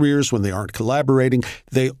writing careers when they aren't collaborating,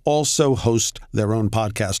 they also host their own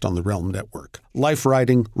podcast on the Realm Network. Life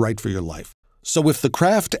Writing, Write for Your Life. So if the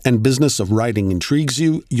craft and business of writing intrigues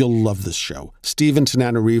you, you'll love this show. Steve and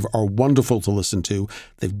Tananarive are wonderful to listen to.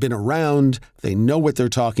 They've been around, they know what they're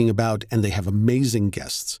talking about, and they have amazing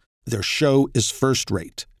guests. Their show is first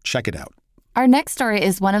rate. Check it out. Our next story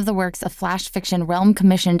is one of the works of flash fiction Realm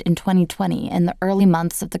commissioned in 2020 in the early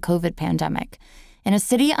months of the COVID pandemic. In a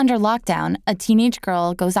city under lockdown, a teenage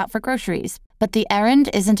girl goes out for groceries, but the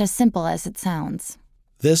errand isn't as simple as it sounds.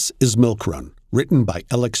 This is Milk Run, written by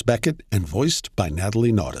Alex Beckett and voiced by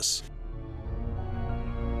Natalie Naudus.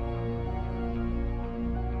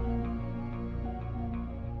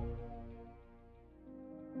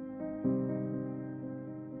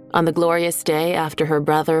 On the glorious day after her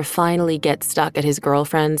brother finally gets stuck at his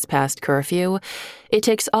girlfriend's past curfew, it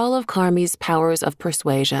takes all of Carmi's powers of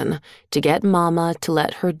persuasion to get Mama to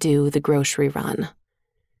let her do the grocery run.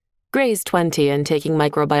 Gray's 20 and taking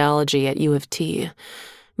microbiology at U of T.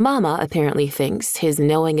 Mama apparently thinks his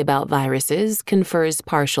knowing about viruses confers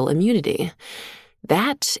partial immunity.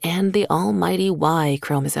 That and the almighty Y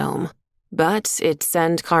chromosome. But it's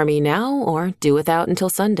send Carmi now or do without until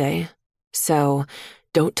Sunday. So,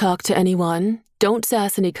 don't talk to anyone, don't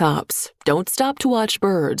sass any cops, don't stop to watch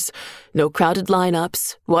birds, no crowded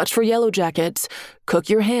lineups, watch for yellow jackets, cook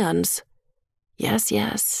your hands. Yes,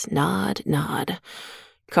 yes, nod, nod.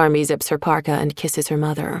 Carmi zips her parka and kisses her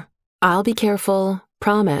mother. I'll be careful,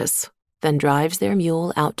 promise, then drives their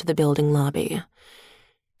mule out to the building lobby.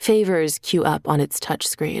 Favors queue up on its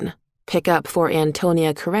touchscreen. Pick up for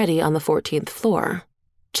Antonia Coretti on the 14th floor.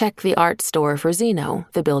 Check the art store for Zeno,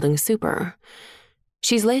 the building super.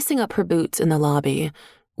 She's lacing up her boots in the lobby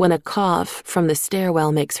when a cough from the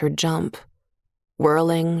stairwell makes her jump.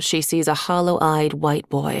 Whirling, she sees a hollow-eyed white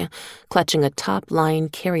boy clutching a top-line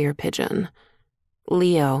carrier pigeon.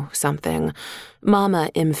 Leo something. Mama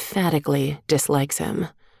emphatically dislikes him.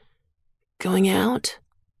 Going out?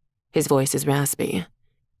 His voice is raspy.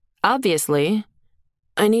 Obviously.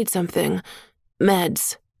 I need something.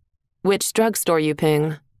 Meds. Which drugstore you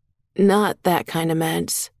ping? Not that kind of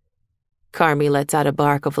meds. Carmi lets out a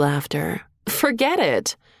bark of laughter. Forget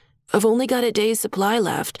it. I've only got a day's supply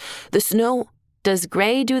left. The snow... Does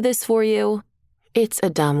Gray do this for you? It's a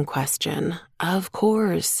dumb question. Of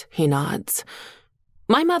course, he nods.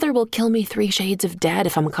 My mother will kill me 3 shades of dead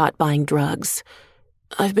if I'm caught buying drugs.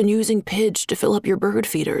 I've been using Pidge to fill up your bird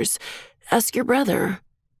feeders. Ask your brother.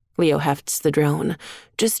 Leo hefts the drone.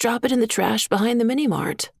 Just drop it in the trash behind the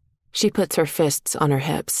mini-mart. She puts her fists on her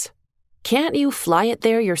hips. Can't you fly it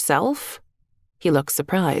there yourself? He looks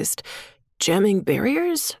surprised. Jamming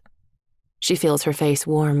barriers? She feels her face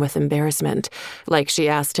warm with embarrassment, like she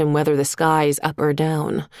asked him whether the sky's up or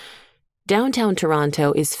down. Downtown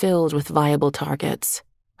Toronto is filled with viable targets.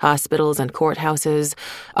 Hospitals and courthouses,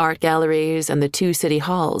 art galleries, and the 2 city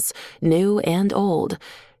halls, new and old,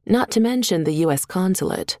 not to mention the U.S.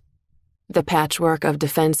 consulate. The patchwork of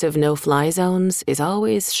defensive no-fly zones is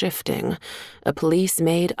always shifting, a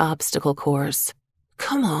police-made obstacle course.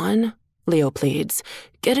 Come on, Leo pleads.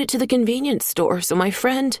 Get it to the convenience store so my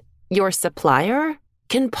friend, your supplier,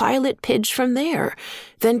 can pilot Pidge from there,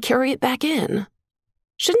 then carry it back in.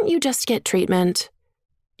 Shouldn't you just get treatment?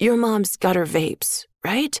 Your mom's got her vapes,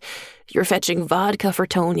 right? You're fetching vodka for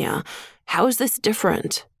Tonya. How's this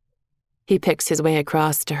different? He picks his way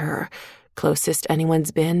across to her, closest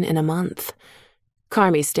anyone's been in a month.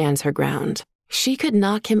 Carmi stands her ground. She could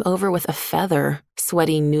knock him over with a feather,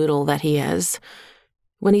 sweaty noodle that he is.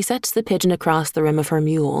 When he sets the pigeon across the rim of her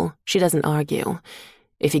mule, she doesn't argue.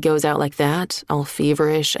 If he goes out like that, all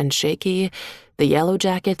feverish and shaky, the yellow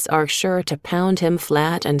jackets are sure to pound him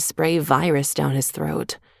flat and spray virus down his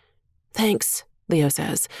throat. Thanks, Leo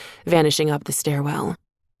says, vanishing up the stairwell.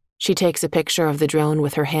 She takes a picture of the drone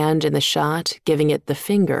with her hand in the shot, giving it the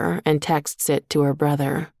finger, and texts it to her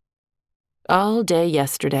brother. All day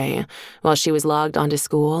yesterday, while she was logged onto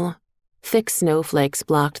school, thick snowflakes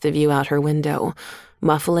blocked the view out her window,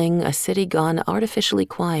 muffling a city gone artificially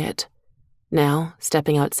quiet. Now,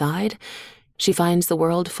 stepping outside, she finds the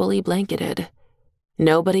world fully blanketed.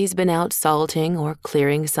 Nobody's been out salting or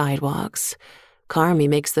clearing sidewalks. Carmy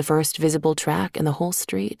makes the first visible track in the whole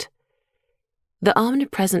street. The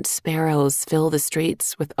omnipresent sparrows fill the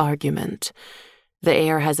streets with argument. The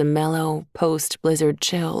air has a mellow, post-blizzard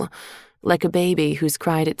chill, like a baby who's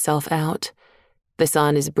cried itself out. The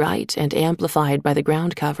sun is bright and amplified by the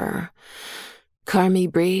ground cover.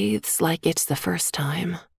 Carmy breathes like it's the first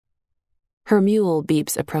time. Her mule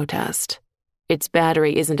beeps a protest. Its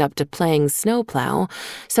battery isn't up to playing snowplow,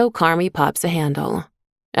 so Carmy pops a handle.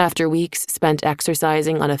 After weeks spent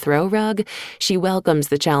exercising on a throw rug, she welcomes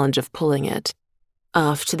the challenge of pulling it.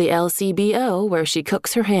 Off to the LCBO, where she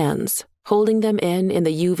cooks her hands, holding them in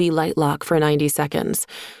the UV light lock for 90 seconds,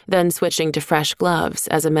 then switching to fresh gloves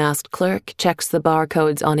as a masked clerk checks the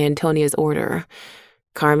barcodes on Antonia's order.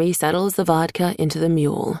 Carmy settles the vodka into the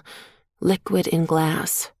mule. Liquid in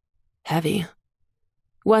glass. Heavy.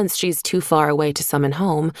 Once she's too far away to summon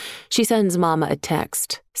home, she sends Mama a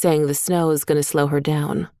text, saying the snow's gonna slow her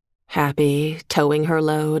down. Happy, towing her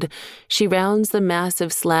load, she rounds the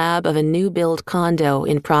massive slab of a new-build condo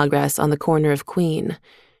in progress on the corner of Queen.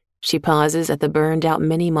 She pauses at the burned-out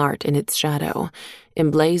mini-mart in its shadow,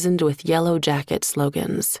 emblazoned with Yellow Jacket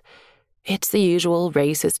slogans. It's the usual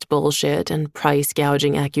racist bullshit and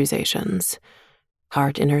price-gouging accusations.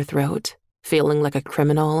 Heart in her throat, feeling like a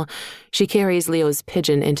criminal, she carries Leo's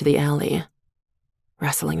pigeon into the alley.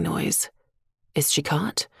 Rustling noise. Is she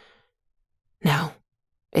caught? No.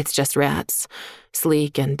 It's just rats,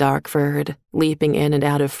 sleek and dark-furred, leaping in and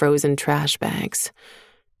out of frozen trash bags.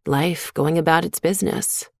 Life going about its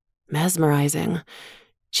business. Mesmerizing.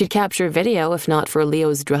 She'd capture video if not for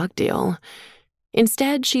Leo's drug deal.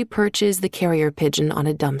 Instead, she perches the carrier pigeon on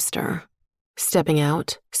a dumpster. Stepping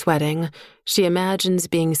out, sweating, she imagines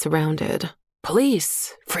being surrounded.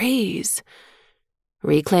 Police! Freeze!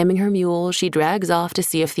 Reclaiming her mule, she drags off to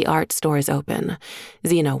see if the art store is open.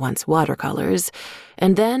 Zeno wants watercolors.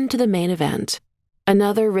 And then to the main event.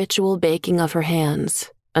 Another ritual baking of her hands.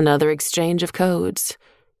 Another exchange of codes.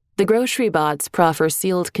 The grocery bots proffer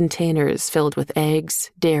sealed containers filled with eggs,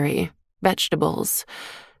 dairy, vegetables.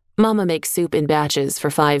 Mama makes soup in batches for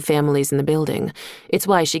 5 families in the building. It's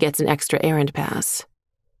why she gets an extra errand pass.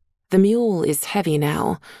 The mule is heavy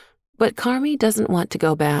now, but Carmy doesn't want to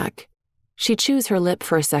go back. She chews her lip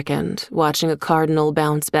for a second, watching a cardinal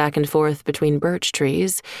bounce back and forth between birch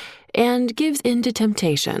trees, and gives in to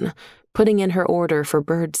temptation, putting in her order for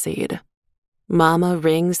birdseed. Mama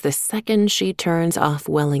rings the second she turns off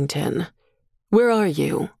Wellington. Where are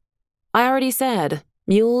you? I already said.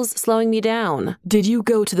 Mule's slowing me down. Did you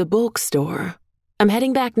go to the bulk store? I'm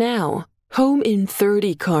heading back now. Home in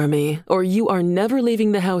 30, Carmy, or you are never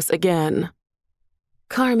leaving the house again.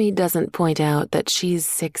 Carmy doesn't point out that she's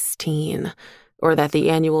 16, or that the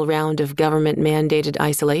annual round of government-mandated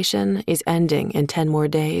isolation is ending in 10 more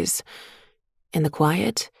days. In the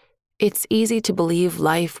quiet, it's easy to believe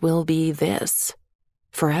life will be this.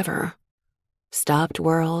 Forever. Stopped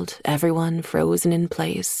world, everyone frozen in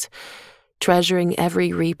place, treasuring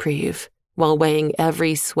every reprieve, while weighing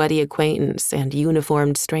every sweaty acquaintance and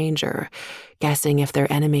uniformed stranger, guessing if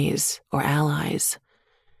they're enemies or allies.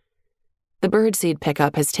 The birdseed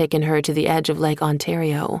pickup has taken her to the edge of Lake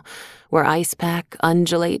Ontario, where ice pack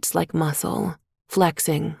undulates like muscle,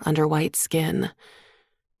 flexing under white skin.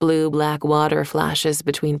 Blue-black water flashes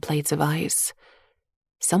between plates of ice.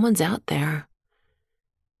 Someone's out there.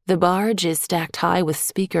 The barge is stacked high with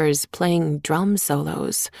speakers playing drum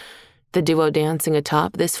solos. The duo dancing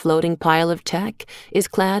atop this floating pile of tech is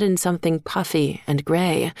clad in something puffy and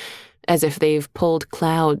gray, as if they've pulled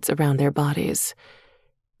clouds around their bodies.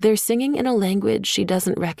 They're singing in a language she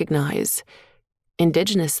doesn't recognize.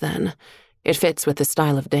 Indigenous, then. It fits with the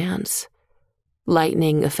style of dance.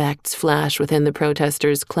 Lightning effects flash within the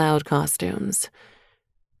protesters' cloud costumes.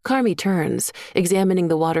 Carmy turns, examining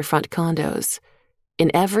the waterfront condos. In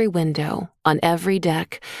every window, on every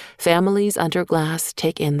deck, families under glass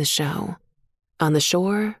take in the show. On the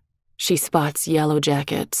shore, she spots Yellow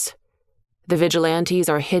Jackets. The vigilantes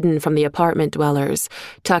are hidden from the apartment dwellers,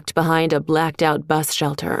 tucked behind a blacked-out bus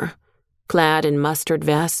shelter. Clad in mustard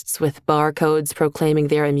vests with barcodes proclaiming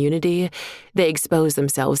their immunity, they expose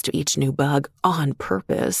themselves to each new bug on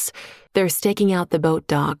purpose. They're staking out the boat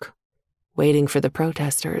dock, waiting for the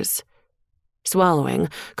protesters. Swallowing,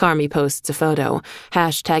 Carmy posts a photo,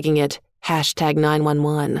 hashtagging it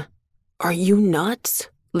 #911. Are you nuts?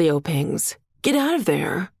 Leo pings. Get out of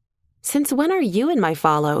there. Since when are you in my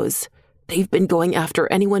follows? They've been going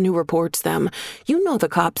after anyone who reports them. You know the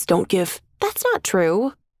cops don't give. That's not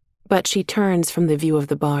true. But she turns from the view of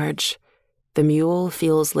the barge. The mule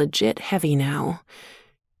feels legit heavy now.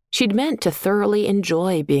 She'd meant to thoroughly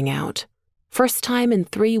enjoy being out. First time in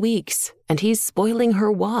 3 weeks, and he's spoiling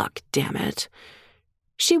her walk, damn it.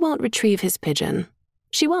 She won't retrieve his pigeon.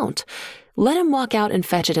 She won't. Let him walk out and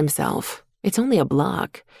fetch it himself. It's only a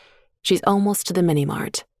block. She's almost to the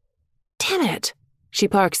mini-mart. Damn it! She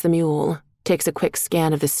parks the mule, takes a quick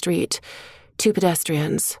scan of the street. 2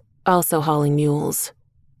 pedestrians, also hauling mules.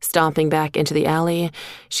 Stomping back into the alley,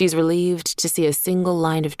 she's relieved to see a single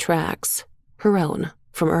line of tracks, her own,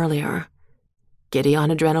 from earlier. Giddy on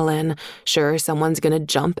adrenaline, sure someone's gonna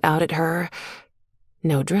jump out at her.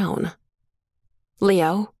 No drone.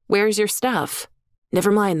 Leo, where's your stuff?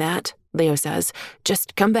 Never mind that, Leo says.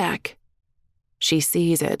 Just come back. She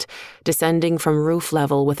sees it, descending from roof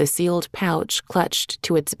level with a sealed pouch clutched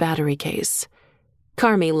to its battery case.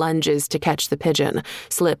 Carmy lunges to catch the pigeon,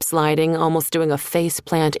 slip-sliding, almost doing a face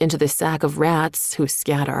plant into the sack of rats who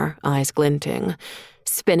scatter, eyes glinting.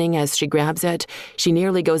 Spinning as she grabs it, she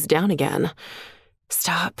nearly goes down again.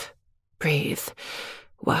 Stop. Breathe.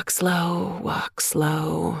 Walk slow, walk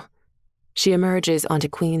slow. She emerges onto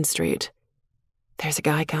Queen Street. There's a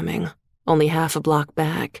guy coming, only half a block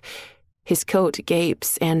back. His coat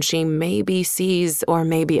gapes, and she maybe sees or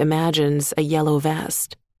maybe imagines a yellow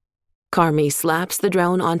vest. Carmy slaps the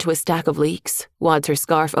drone onto a stack of leaks, wads her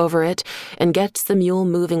scarf over it, and gets the mule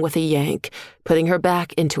moving with a yank, putting her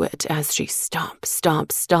back into it as she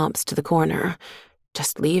stomps to the corner.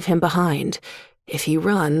 Just leave him behind. If he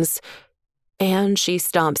runs... And she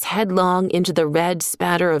stomps headlong into the red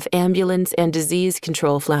spatter of ambulance and disease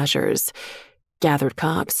control flashers. Gathered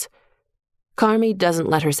cops. Carmy doesn't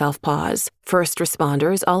let herself pause. First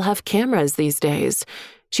responders all have cameras these days.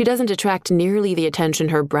 She doesn't attract nearly the attention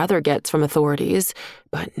her brother gets from authorities,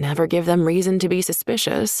 but never give them reason to be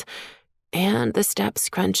suspicious. And the steps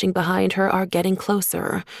crunching behind her are getting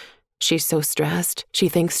closer. She's so stressed, she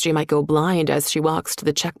thinks she might go blind as she walks to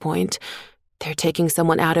the checkpoint. They're taking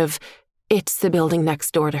someone out of... It's the building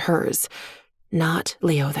next door to hers. Not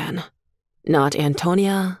Leo, then. Not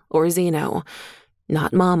Antonia or Zeno.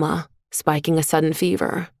 Not Mama, spiking a sudden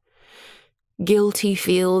fever. Guilty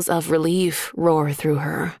feels of relief roar through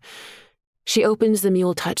her. She opens the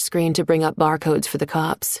mule touchscreen to bring up barcodes for the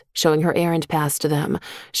cops, showing her errand pass to them,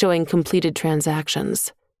 showing completed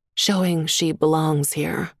transactions, showing she belongs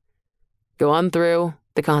here. Go on through,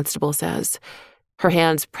 the constable says. Her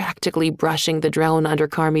hands practically brushing the drone under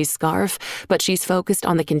Carmy's scarf, but she's focused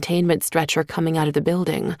on the containment stretcher coming out of the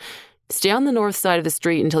building. Stay on the north side of the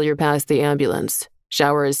street until you're past the ambulance.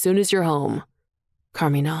 Shower as soon as you're home.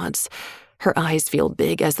 Carmy nods. Her eyes feel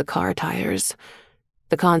big as the car tires.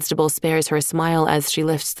 The constable spares her a smile as she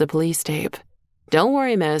lifts the police tape. Don't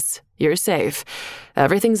worry, miss. You're safe.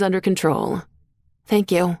 Everything's under control.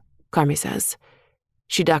 Thank you, Carmy says.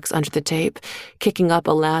 She ducks under the tape, kicking up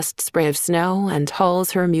a last spray of snow, and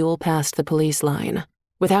hauls her mule past the police line.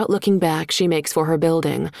 Without looking back, she makes for her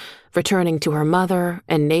building, returning to her mother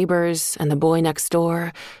and neighbors and the boy next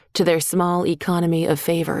door, to their small economy of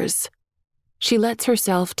favors. She lets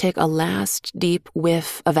herself take a last deep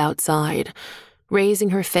whiff of outside, raising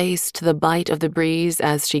her face to the bite of the breeze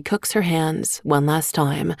as she cooks her hands, one last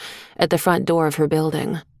time, at the front door of her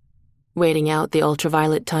building. Waiting out the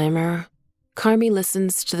ultraviolet timer, Carmy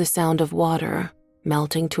listens to the sound of water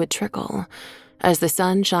melting to a trickle as the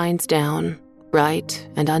sun shines down, bright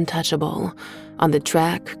and untouchable, on the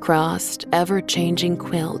track-crossed, ever-changing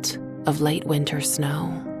quilt of late winter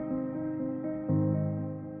snow.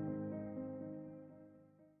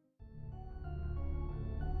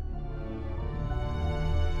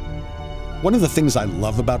 One of the things I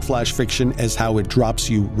love about flash fiction is how it drops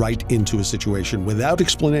you right into a situation without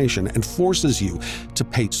explanation and forces you to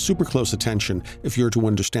pay super close attention if you're to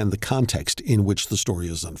understand the context in which the story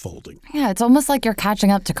is unfolding. Yeah, it's almost like you're catching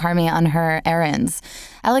up to Carmy on her errands.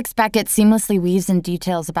 Alex Beckett seamlessly weaves in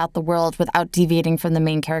details about the world without deviating from the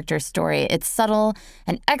main character's story. It's subtle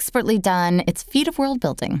and expertly done. It's feat of world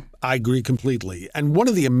building. I agree completely. And one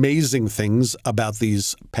of the amazing things about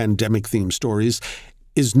these pandemic-themed stories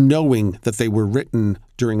is knowing that they were written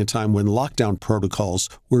during a time when lockdown protocols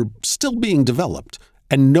were still being developed,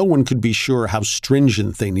 and no one could be sure how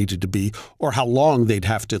stringent they needed to be or how long they'd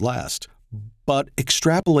have to last. But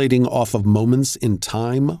extrapolating off of moments in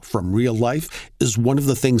time from real life is one of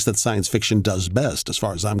the things that science fiction does best, as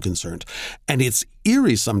far as I'm concerned. And it's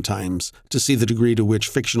eerie sometimes to see the degree to which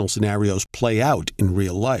fictional scenarios play out in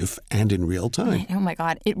real life and in real time. Oh my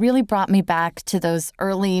God. It really brought me back to those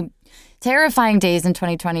early terrifying days in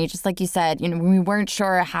 2020. Just like you said, when we weren't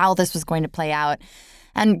sure how this was going to play out.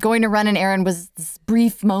 And going to run an errand was this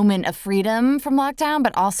brief moment of freedom from lockdown,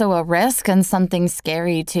 but also a risk and something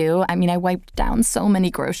scary, too. I mean, I wiped down so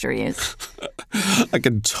many groceries. I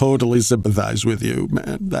can totally sympathize with you,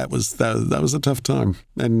 man. That was a tough time.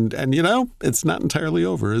 And it's not entirely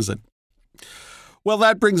over, is it? Well,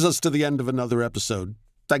 that brings us to the end of another episode.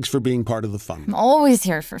 Thanks for being part of the fun. I'm always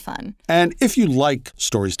here for fun. And if you like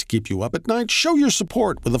stories to keep you up at night, show your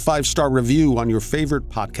support with a 5-star review on your favorite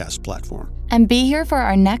podcast platform. And be here for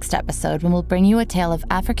our next episode when we'll bring you a tale of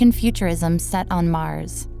African futurism set on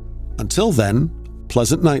Mars. Until then,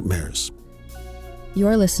 pleasant nightmares.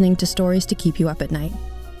 You're listening to Stories to Keep You Up at Night.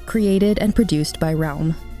 Created and produced by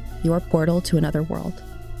Realm, your portal to another world.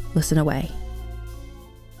 Listen away.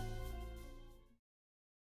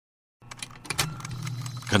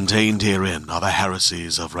 Contained herein are the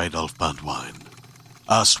heresies of Radolf Burntwine,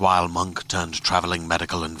 erstwhile monk turned traveling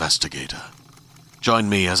medical investigator. Join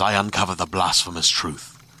me as I uncover the blasphemous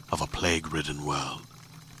truth of a plague-ridden world,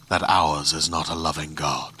 that ours is not a loving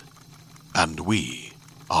God, and we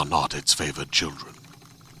are not its favored children.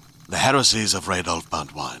 The heresies of Radolf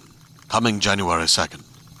Burntwine, coming January 2nd,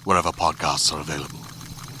 wherever podcasts are available.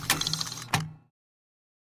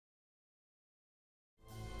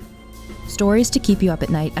 Stories to Keep You Up at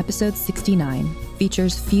Night, episode 69,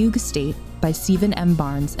 features Fugue State by Stephen M.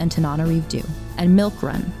 Barnes and Tananarive Due, and Milk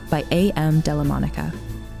Run by A.M. Della Monica.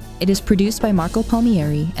 It is produced by Marco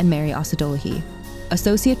Palmieri and Mary Osadolahi,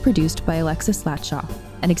 associate produced by Alexis Latshaw,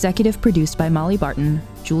 and executive produced by Molly Barton,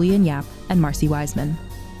 Julian Yap, and Marcy Wiseman.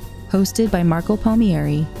 Hosted by Marco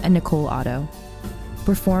Palmieri and Nicole Otto.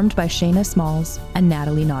 Performed by Shayna Smalls and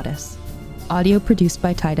Natalie Naudis. Audio produced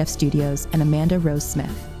by Tide F Studios and Amanda Rose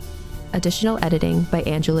Smith. Additional editing by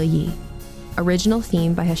Angela Yee. Original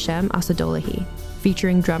theme by Hashem Asadolahi,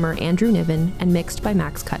 featuring drummer Andrew Niven and mixed by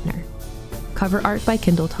Max Kuttner. Cover art by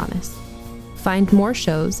Kendall Thomas. Find more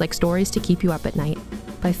shows like Stories to Keep You Up at Night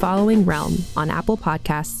by following Realm on Apple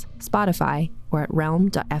Podcasts, Spotify, or at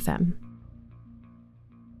realm.fm.